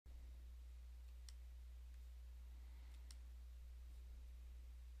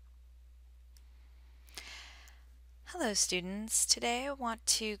Hello, students. Today I want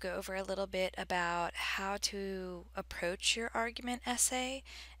to go over a little bit about how to approach your argument essay.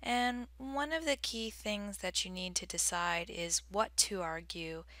 And one of the key things that you need to decide is what to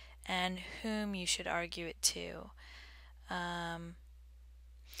argue and whom you should argue it to. Um,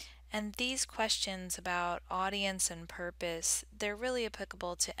 and these questions about audience and purpose, they're really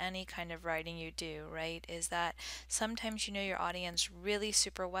applicable to any kind of writing you do, right? Is that sometimes you know your audience really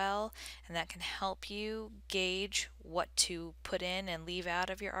super well, and that can help you gauge what to put in and leave out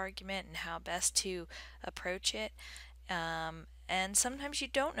of your argument and how best to approach it. And sometimes you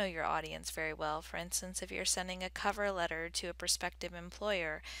don't know your audience very well. For instance, if you're sending a cover letter to a prospective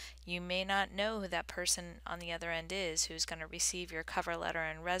employer, you may not know who that person on the other end is who's going to receive your cover letter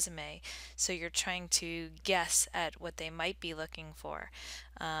and resume. So you're trying to guess at what they might be looking for.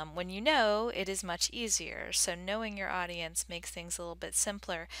 When you know, it is much easier. So knowing your audience makes things a little bit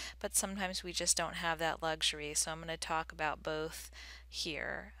simpler, but sometimes we just don't have that luxury. So I'm going to talk about both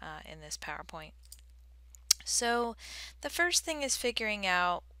here in this PowerPoint. So the first thing is figuring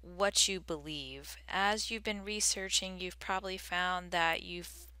out what you believe. As you've been researching, you've probably found that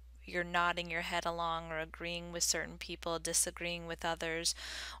you're nodding your head along or agreeing with certain people, disagreeing with others,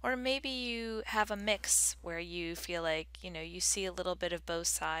 or maybe you have a mix where you feel like, you see a little bit of both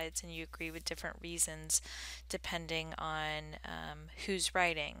sides and you agree with different reasons depending on who's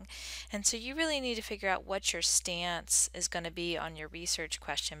writing. And so you really need to figure out what your stance is going to be on your research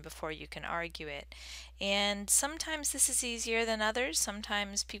question before you can argue it. And sometimes this is easier than others.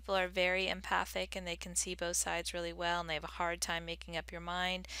 Sometimes people are very empathic and they can see both sides really well and they have a hard time making up your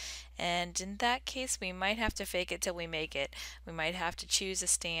mind. And in that case, we might have to fake it till we make it. We might have to choose a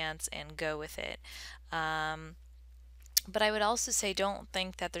stance and go with it. But I would also say don't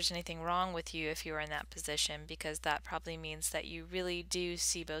think that there's anything wrong with you if you are in that position, because that probably means that you really do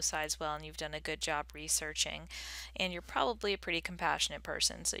see both sides well and you've done a good job researching, and you're probably a pretty compassionate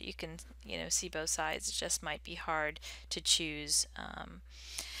person, so you can see both sides. It just might be hard to choose,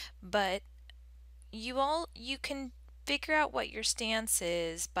 but you can figure out what your stance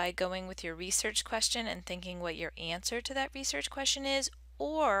is by going with your research question and thinking what your answer to that research question is,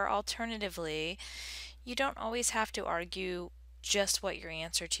 or alternatively, you don't always have to argue just what your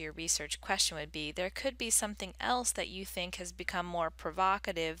answer to your research question would be. There could be something else that you think has become more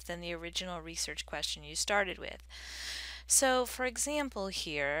provocative than the original research question you started with. So, for example,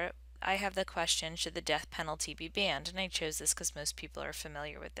 here I have the question, should the death penalty be banned? And I chose this because most people are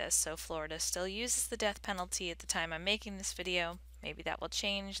familiar with this. So Florida still uses the death penalty at the time I'm making this video. Maybe that will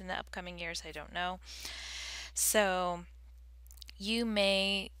change in the upcoming years, I don't know. So you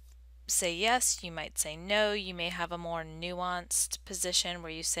may say yes, you might say no, you may have a more nuanced position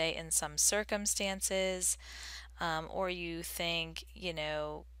where you say in some circumstances, or you think,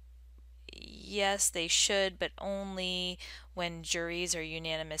 yes, they should, but only when juries are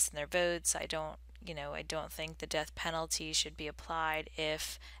unanimous in their votes. I don't think the death penalty should be applied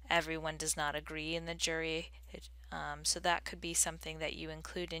if everyone does not agree in the jury. So that could be something that you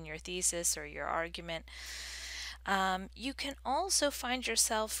include in your thesis or your argument. You can also find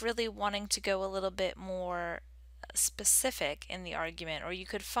yourself really wanting to go a little bit more specific in the argument, or you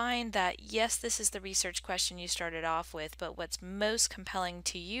could find that yes, this is the research question you started off with, but what's most compelling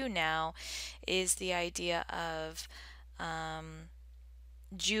to you now is the idea of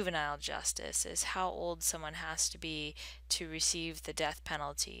juvenile justice, is how old someone has to be to receive the death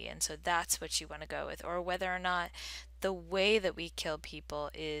penalty, and so that's what you want to go with, or whether or not the way that we kill people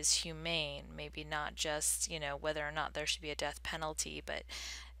is humane, maybe not just whether or not there should be a death penalty, but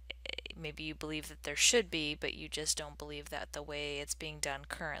maybe you believe that there should be, but you just don't believe that the way it's being done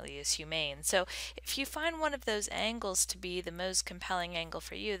currently is humane. So if you find one of those angles to be the most compelling angle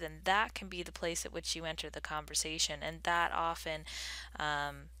for you, then that can be the place at which you enter the conversation, and that often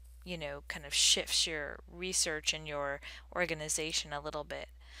kind of shifts your research and your organization a little bit.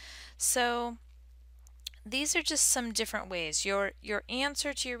 So these are just some different ways. Your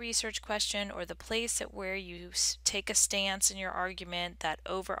answer to your research question, or the place at where you take a stance in your argument, that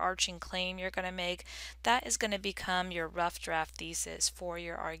overarching claim you're going to make, that is going to become your rough draft thesis for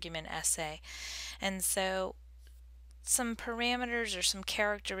your argument essay. And so some parameters or some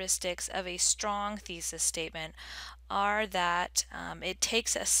characteristics of a strong thesis statement are that it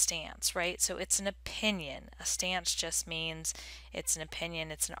takes a stance, right? So it's an opinion. A stance just means it's an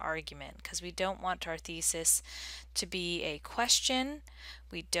opinion, it's an argument, because we don't want our thesis to be a question.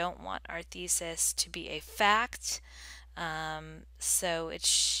 We don't want our thesis to be a fact. So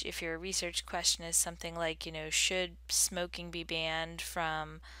if your research question is something like, should smoking be banned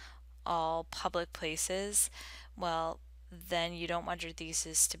from all public places? Well, then you don't want your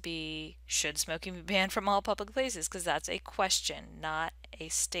thesis to be, should smoking be banned from all public places? Because that's a question, not a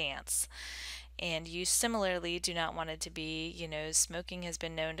stance. And you similarly do not want it to be, smoking has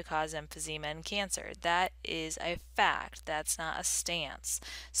been known to cause emphysema and cancer. That is a fact. That's not a stance.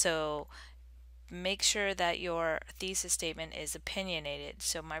 So make sure that your thesis statement is opinionated.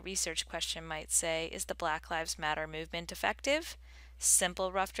 So my research question might say, is the Black Lives Matter movement effective?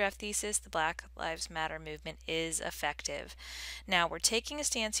 Simple rough draft thesis, the Black Lives Matter movement is effective. Now we're taking a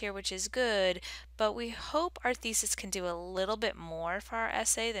stance here, which is good, but we hope our thesis can do a little bit more for our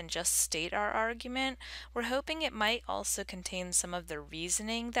essay than just state our argument. We're hoping it might also contain some of the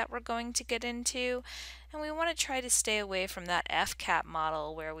reasoning that we're going to get into, and we want to try to stay away from that FCAT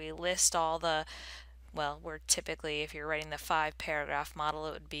model where we list all the, well, we're typically, if you're writing the 5-paragraph model,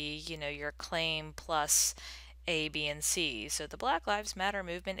 it would be, your claim plus A, B, and C. So the Black Lives Matter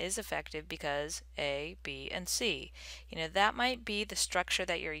movement is effective because A, B, and C. That might be the structure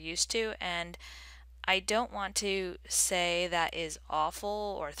that you're used to, and I don't want to say that is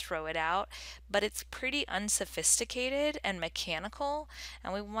awful or throw it out, but it's pretty unsophisticated and mechanical,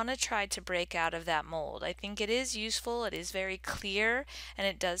 and we want to try to break out of that mold. I think it is useful, it is very clear, and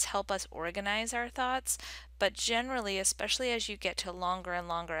it does help us organize our thoughts, but generally, especially as you get to longer and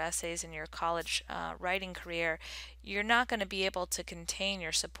longer essays in your college writing career, you're not going to be able to contain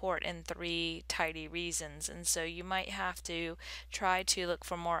your support in 3 tidy reasons, and so you might have to try to look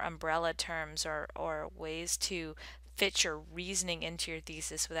for more umbrella terms or ways to fit your reasoning into your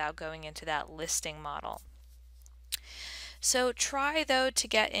thesis without going into that listing model. So try though to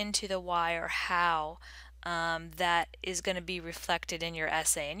get into the why or how that is going to be reflected in your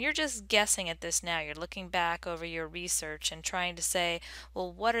essay. And you're just guessing at this now. You're looking back over your research and trying to say,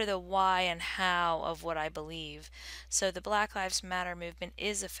 well, what are the why and how of what I believe? So the Black Lives Matter movement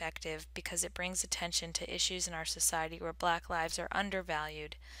is effective because it brings attention to issues in our society where Black lives are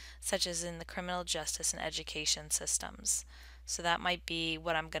undervalued, such as in the criminal justice and education systems. So that might be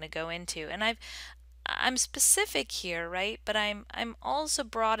what I'm going to go into. And I'm specific here, right? But I'm also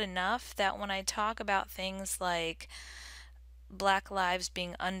broad enough that when I talk about things like Black lives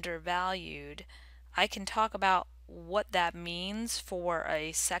being undervalued, I can talk about what that means for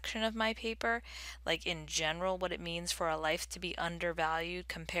a section of my paper, like in general what it means for a life to be undervalued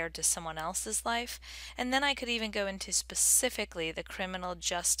compared to someone else's life. And then I could even go into specifically the criminal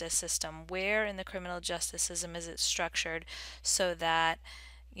justice system. Where in the criminal justice system is it structured so that,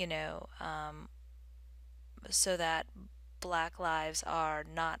 you know, so that Black lives are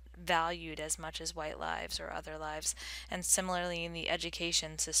not valued as much as white lives or other lives. And similarly in the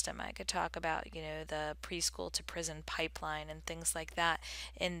education system, I could talk about, the preschool to prison pipeline and things like that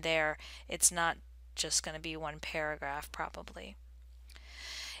in there. It's not just going to be 1 paragraph probably.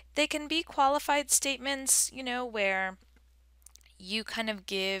 They can be qualified statements, where you kind of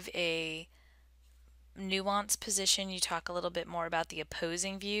give a nuanced position. You talk a little bit more about the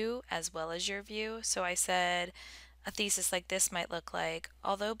opposing view as well as your view. So I said, a thesis like this might look like,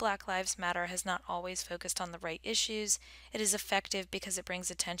 although Black Lives Matter has not always focused on the right issues, it is effective because it brings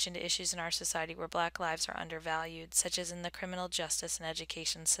attention to issues in our society where Black lives are undervalued, such as in the criminal justice and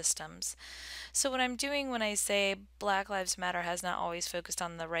education systems. So what I'm doing when I say Black Lives Matter has not always focused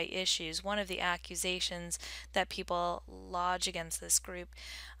on the right issues, one of the accusations that people lodge against this group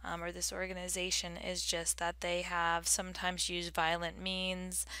or this organization is just that they have sometimes used violent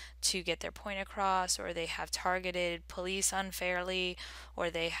means to get their point across, or they have targeted police unfairly, or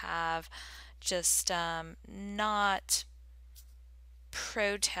they have just not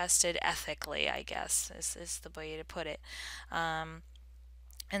protested ethically, I guess is the way to put it. And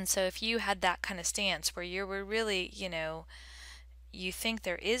so if you had that kind of stance where you were really, you think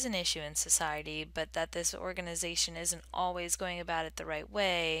there is an issue in society, but that this organization isn't always going about it the right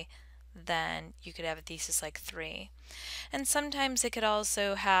way, then you could have a thesis like 3. And sometimes it could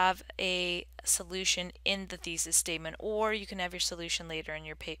also have a solution in the thesis statement, or you can have your solution later in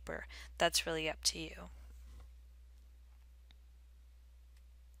your paper. That's really up to you.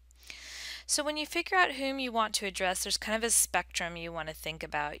 So when you figure out whom you want to address, there's kind of a spectrum you want to think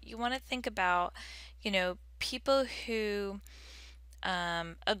about. You want to think about, people who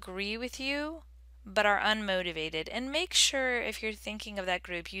agree with you but are unmotivated, and make sure if you're thinking of that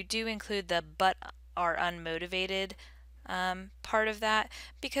group you do include the but are unmotivated part of that,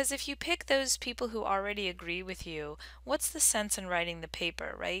 because if you pick those people who already agree with you, what's the sense in writing the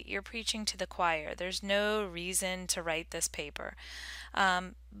paper, right? You're preaching to the choir. There's no reason to write this paper.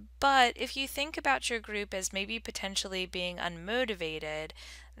 But if you think about your group as maybe potentially being unmotivated,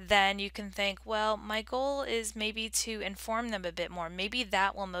 then you can think, well, my goal is maybe to inform them a bit more. Maybe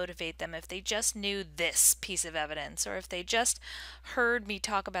that will motivate them if they just knew this piece of evidence, or if they just heard me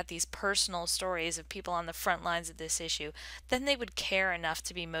talk about these personal stories of people on the front lines of this issue, then they would care enough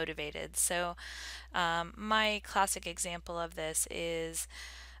to be motivated. So, my classic example of this is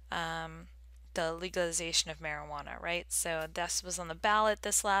the legalization of marijuana, right? So, this was on the ballot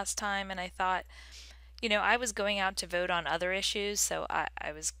this last time, and I thought, I was going out to vote on other issues, so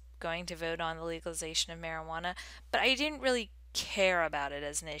I was going to vote on the legalization of marijuana, but I didn't really care about it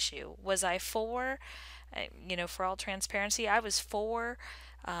as an issue. Was I for, for all transparency, I was for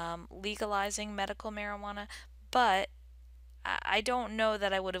legalizing medical marijuana, but I don't know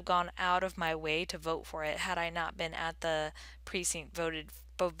that I would have gone out of my way to vote for it had I not been at the precinct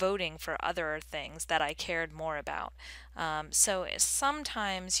voting for other things that I cared more about. So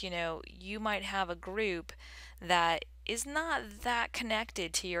sometimes, you might have a group that is not that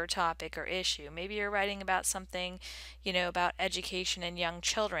connected to your topic or issue. Maybe you're writing about something, about education and young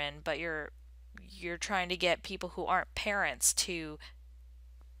children, but you're trying to get people who aren't parents to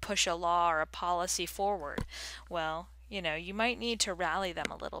push a law or a policy forward. Well, you might need to rally them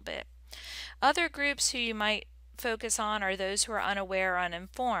a little bit. Other groups who you might focus on are those who are unaware or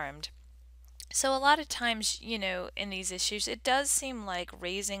uninformed. So, a lot of times, in these issues, it does seem like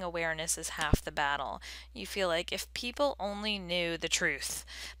raising awareness is half the battle. You feel like if people only knew the truth,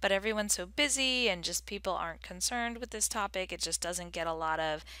 but everyone's so busy and just people aren't concerned with this topic, it just doesn't get a lot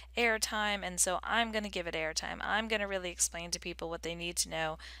of airtime. And so, I'm going to give it airtime. I'm going to really explain to people what they need to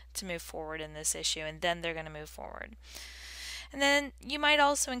know to move forward in this issue, and then they're going to move forward. And then you might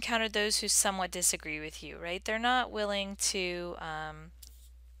also encounter those who somewhat disagree with you, right? They're not willing to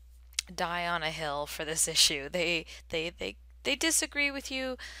die on a hill for this issue. They disagree with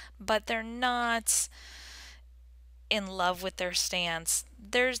you, but they're not in love with their stance.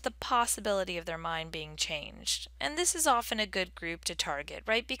 There's the possibility of their mind being changed. And this is often a good group to target,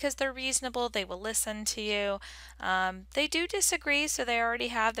 right? Because they're reasonable, they will listen to you. They do disagree, so they already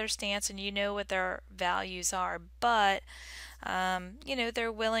have their stance and you know what their values are, but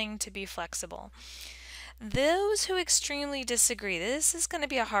they're willing to be flexible. Those who extremely disagree, this is going to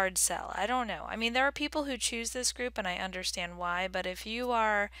be a hard sell. I don't know. I mean, there are people who choose this group, and I understand why, but if you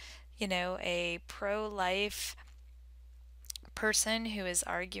are, a pro life person who is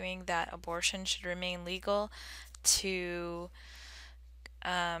arguing that abortion should remain legal, to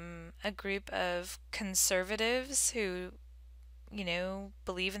a group of conservatives who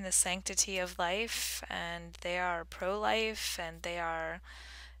believe in the sanctity of life and they are pro life and they are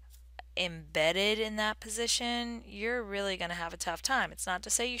embedded in that position, you're really going to have a tough time. It's not to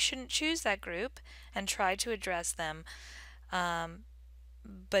say you shouldn't choose that group and try to address them,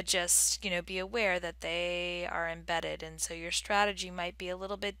 but just, be aware that they are embedded, and so your strategy might be a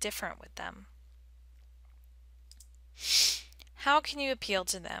little bit different with them. How can you appeal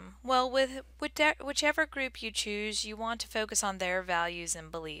to them? Well, with whichever group you choose, you want to focus on their values and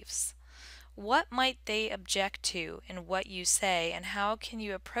beliefs. What might they object to in what you say, and how can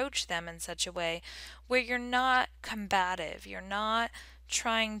you approach them in such a way where you're not combative, you're not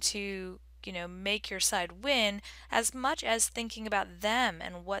trying to, make your side win, as much as thinking about them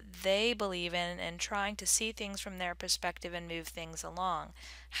and what they believe in and trying to see things from their perspective and move things along?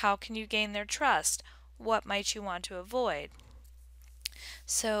 How can you gain their trust? What might you want to avoid?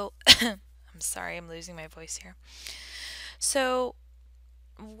 So, I'm sorry, I'm losing my voice here. So,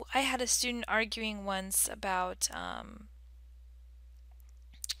 I had a student arguing once about, I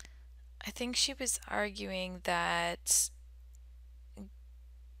think she was arguing that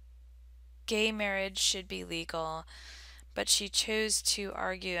gay marriage should be legal, but she chose to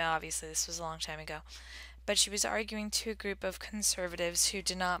argue, obviously this was a long time ago, but she was arguing to a group of conservatives who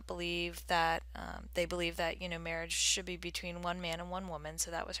did not believe that, they believe that, marriage should be between one man and one woman, so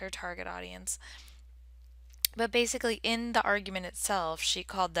that was her target audience. But basically, in the argument itself, she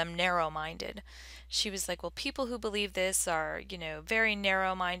called them narrow-minded. She was like, well, people who believe this are, very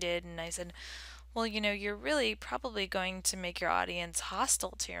narrow-minded. And I said, well, you're really probably going to make your audience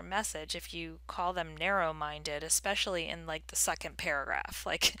hostile to your message if you call them narrow-minded, especially in like the second paragraph.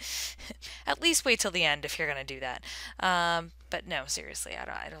 Like, at least wait till the end if you're going to do that. But no, seriously,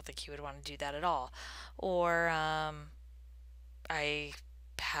 I don't think you would want to do that at all. Or I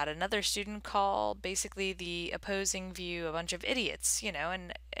had another student call basically the opposing view a bunch of idiots,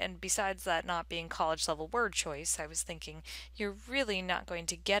 and besides that not being college level word choice, I was thinking you're really not going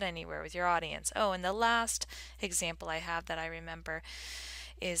to get anywhere with your audience. Oh, and the last example I have that I remember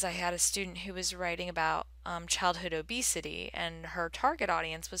is I had a student who was writing about childhood obesity, and her target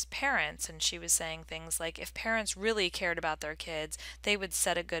audience was parents, and she was saying things like, if parents really cared about their kids, they would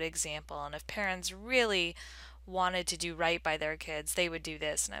set a good example, and if parents really wanted to do right by their kids, they would do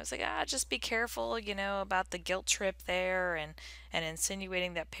this. And I was like, just be careful, about the guilt trip there, and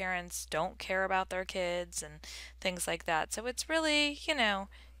insinuating that parents don't care about their kids and things like that. So it's really,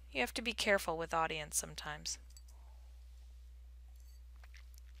 you have to be careful with audience sometimes.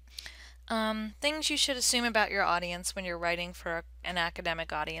 Things you should assume about your audience when you're writing for an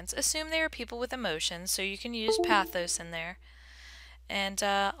academic audience. Assume they are people with emotions, so you can use pathos in there. And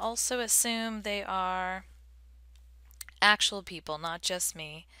also assume they are actual people, not just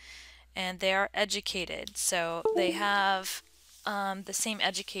me. And they are educated, so they have the same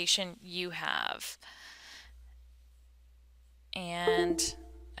education you have. And,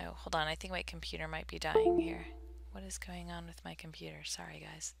 oh, hold on, I think my computer might be dying here. What is going on with my computer? Sorry,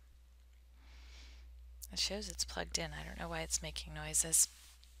 guys. It shows it's plugged in. I don't know why it's making noises.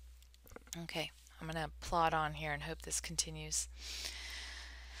 Okay, I'm going to plod on here and hope this continues.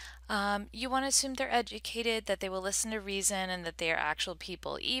 You want to assume they're educated, that they will listen to reason, and that they are actual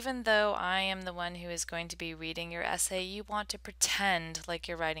people. Even though I am the one who is going to be reading your essay, you want to pretend like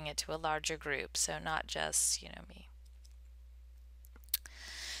you're writing it to a larger group, so not just, me.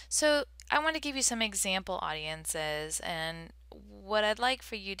 So I want to give you some example audiences, and what I'd like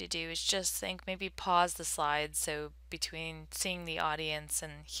for you to do is just think, maybe pause the slides, so between seeing the audience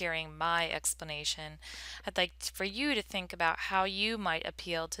and hearing my explanation, I'd like for you to think about how you might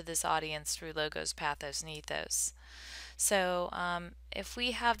appeal to this audience through logos, pathos, and ethos. So if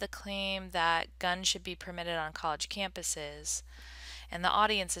we have the claim that guns should be permitted on college campuses, and the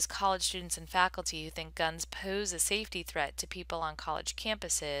audience is college students and faculty who think guns pose a safety threat to people on college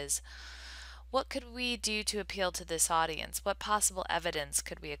campuses, what could we do to appeal to this audience? What possible evidence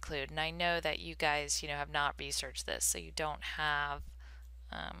could we include? And I know that you guys, have not researched this, so you don't have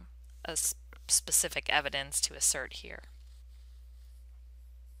a specific evidence to assert here.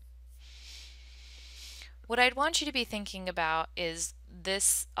 What I'd want you to be thinking about is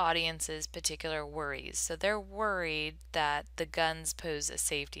this audience's particular worries. So they're worried that the guns pose a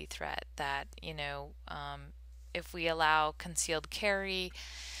safety threat, that, if we allow concealed carry,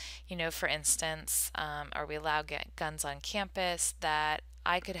 for instance, or we allow guns on campus, that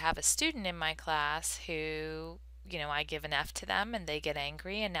I could have a student in my class who, I give an F to them and they get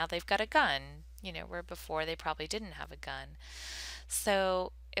angry and now they've got a gun, where before they probably didn't have a gun.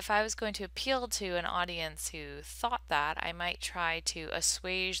 So if I was going to appeal to an audience who thought that, I might try to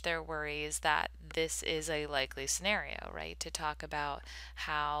assuage their worries that this is a likely scenario, right? To talk about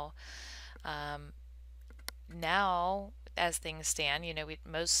how now, as things stand,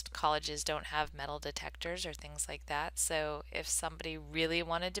 most colleges don't have metal detectors or things like that. So if somebody really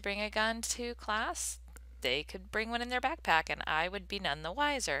wanted to bring a gun to class, they could bring one in their backpack and I would be none the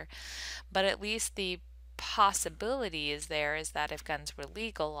wiser. But at least the possibility is that if guns were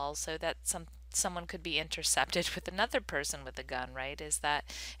legal, also that someone could be intercepted with another person with a gun, right? Is that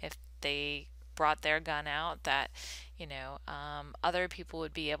if they brought their gun out, that other people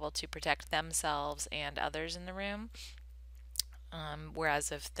would be able to protect themselves and others in the room.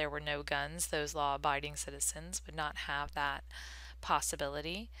 Whereas if there were no guns, those law-abiding citizens would not have that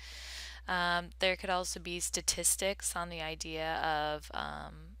possibility. There could also be statistics on the idea of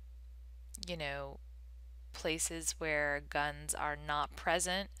places where guns are not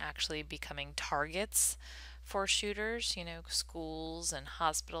present actually becoming targets for shooters, schools and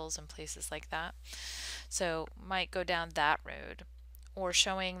hospitals and places like that. So might go down that road, or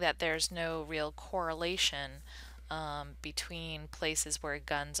showing that there's no real correlation between places where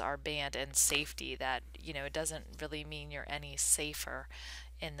guns are banned and safety, that it doesn't really mean you're any safer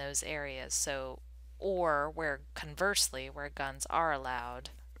in those areas. So, or where conversely, where guns are allowed,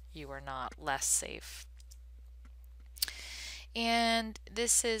 you are not less safe. And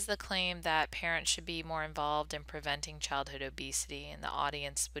this is the claim that parents should be more involved in preventing childhood obesity, and the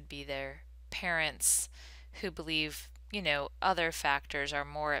audience would be their parents who believe, other factors are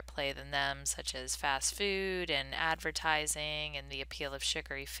more at play than them, such as fast food and advertising and the appeal of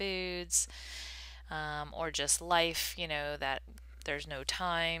sugary foods, or just life, that there's no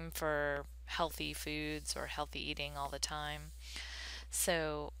time for healthy foods or healthy eating all the time.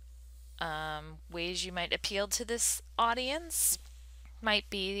 So ways you might appeal to this audience might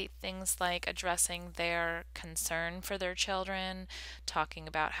be things like addressing their concern for their children, talking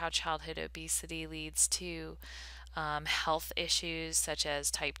about how childhood obesity leads to health issues such as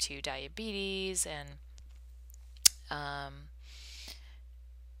type 2 diabetes and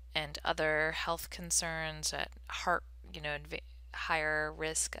other health concerns, heart, higher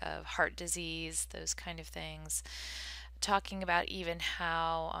risk of heart disease, those kind of things. Talking about even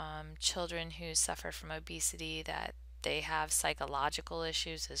how children who suffer from obesity, that they have psychological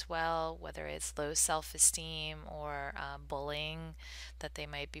issues as well, whether it's low self-esteem or bullying, that they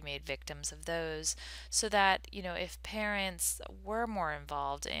might be made victims of those. So that, if parents were more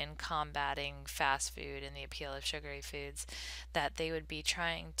involved in combating fast food and the appeal of sugary foods, that they would be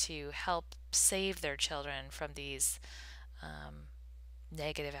trying to help save their children from these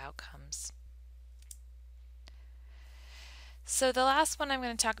negative outcomes. So the last one I'm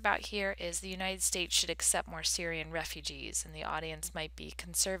going to talk about here is the United States should accept more Syrian refugees, and the audience might be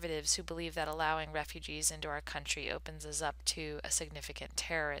conservatives who believe that allowing refugees into our country opens us up to a significant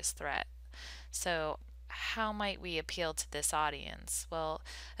terrorist threat. So how might we appeal to this audience? Well,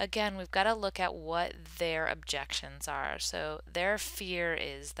 again, we've got to look at what their objections are. So their fear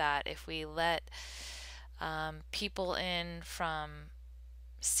is that if we let people in from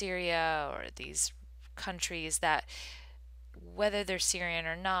Syria or these countries, that whether they're Syrian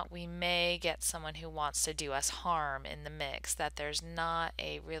or not, we may get someone who wants to do us harm in the mix, that there's not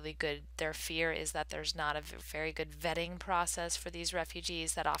a really good, their fear is that there's not a very good vetting process for these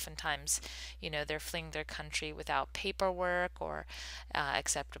refugees, that oftentimes, they're fleeing their country without paperwork or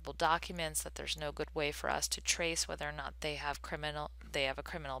acceptable documents, that there's no good way for us to trace whether or not they have a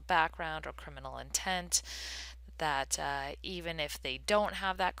criminal background or criminal intent, that even if they don't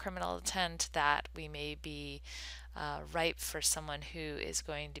have that criminal intent, that we may be ripe for someone who is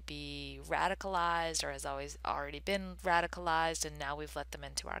going to be radicalized or has always already been radicalized, and now we've let them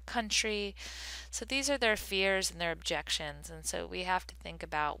into our country. So these are their fears and their objections, and so we have to think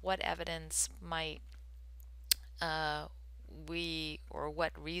about what evidence might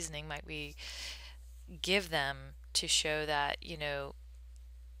what reasoning might we give them to show that,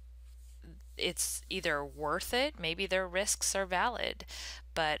 it's either worth it, maybe their risks are valid,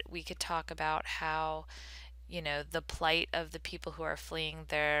 but we could talk about how, the plight of the people who are fleeing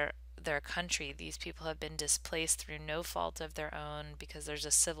their country. These people have been displaced through no fault of their own because there's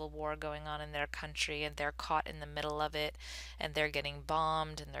a civil war going on in their country and they're caught in the middle of it and they're getting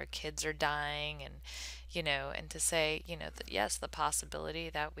bombed and their kids are dying, and and to say, that yes, the possibility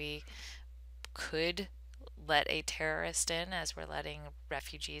that we could let a terrorist in as we're letting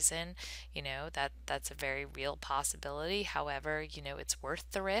refugees in, that's a very real possibility. However, it's worth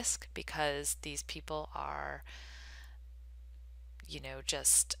the risk because these people are,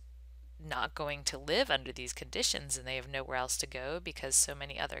 just not going to live under these conditions, and they have nowhere else to go because so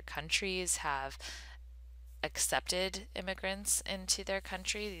many other countries have accepted immigrants into their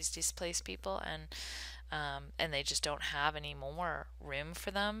country, these displaced people, and they just don't have any more room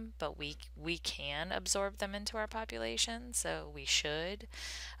for them. But we can absorb them into our population, so we should.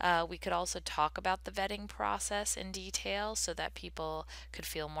 We could also talk about the vetting process in detail so that people could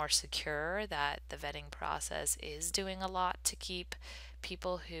feel more secure that the vetting process is doing a lot to keep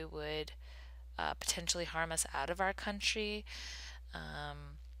people who would potentially harm us out of our country.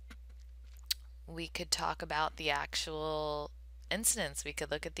 We could talk about the actual incidents. We could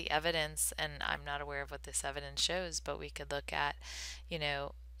look at the evidence, and I'm not aware of what this evidence shows, but we could look at,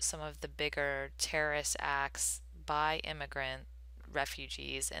 some of the bigger terrorist acts by immigrant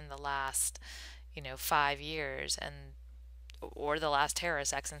refugees in the last, 5 years, and or the last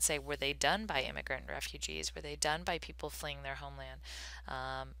terrorist acts, and say, were they done by immigrant refugees? Were they done by people fleeing their homeland?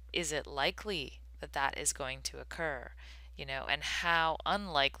 Is it likely that that is going to occur? And how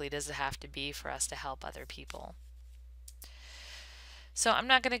unlikely does it have to be for us to help other people? So I'm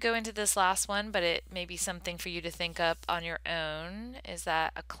not going to go into this last one, but it may be something for you to think up on your own, is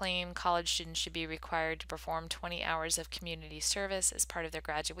that a claim college students should be required to perform 20 hours of community service as part of their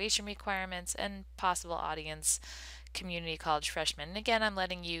graduation requirements, and possible audience community college freshmen. And again, I'm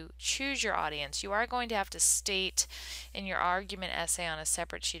letting you choose your audience. You are going to have to state in your argument essay on a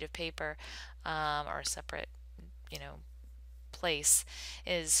separate sheet of paper or a separate, place,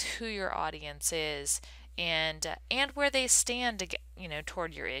 is who your audience is and where they stand,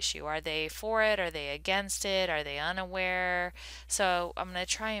 toward your issue. Are they for it? Are they against it? Are they unaware? So I'm going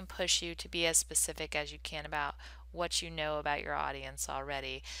to try and push you to be as specific as you can about what you know about your audience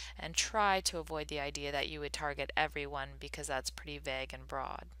already, and try to avoid the idea that you would target everyone, because that's pretty vague and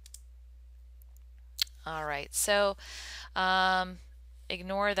broad. All right, so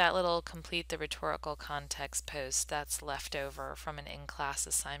ignore that little complete the rhetorical context post that's left over from an in-class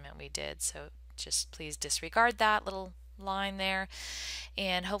assignment we did. So just please disregard that little line there,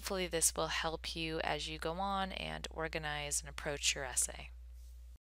 and hopefully this will help you as you go on and organize and approach your essay.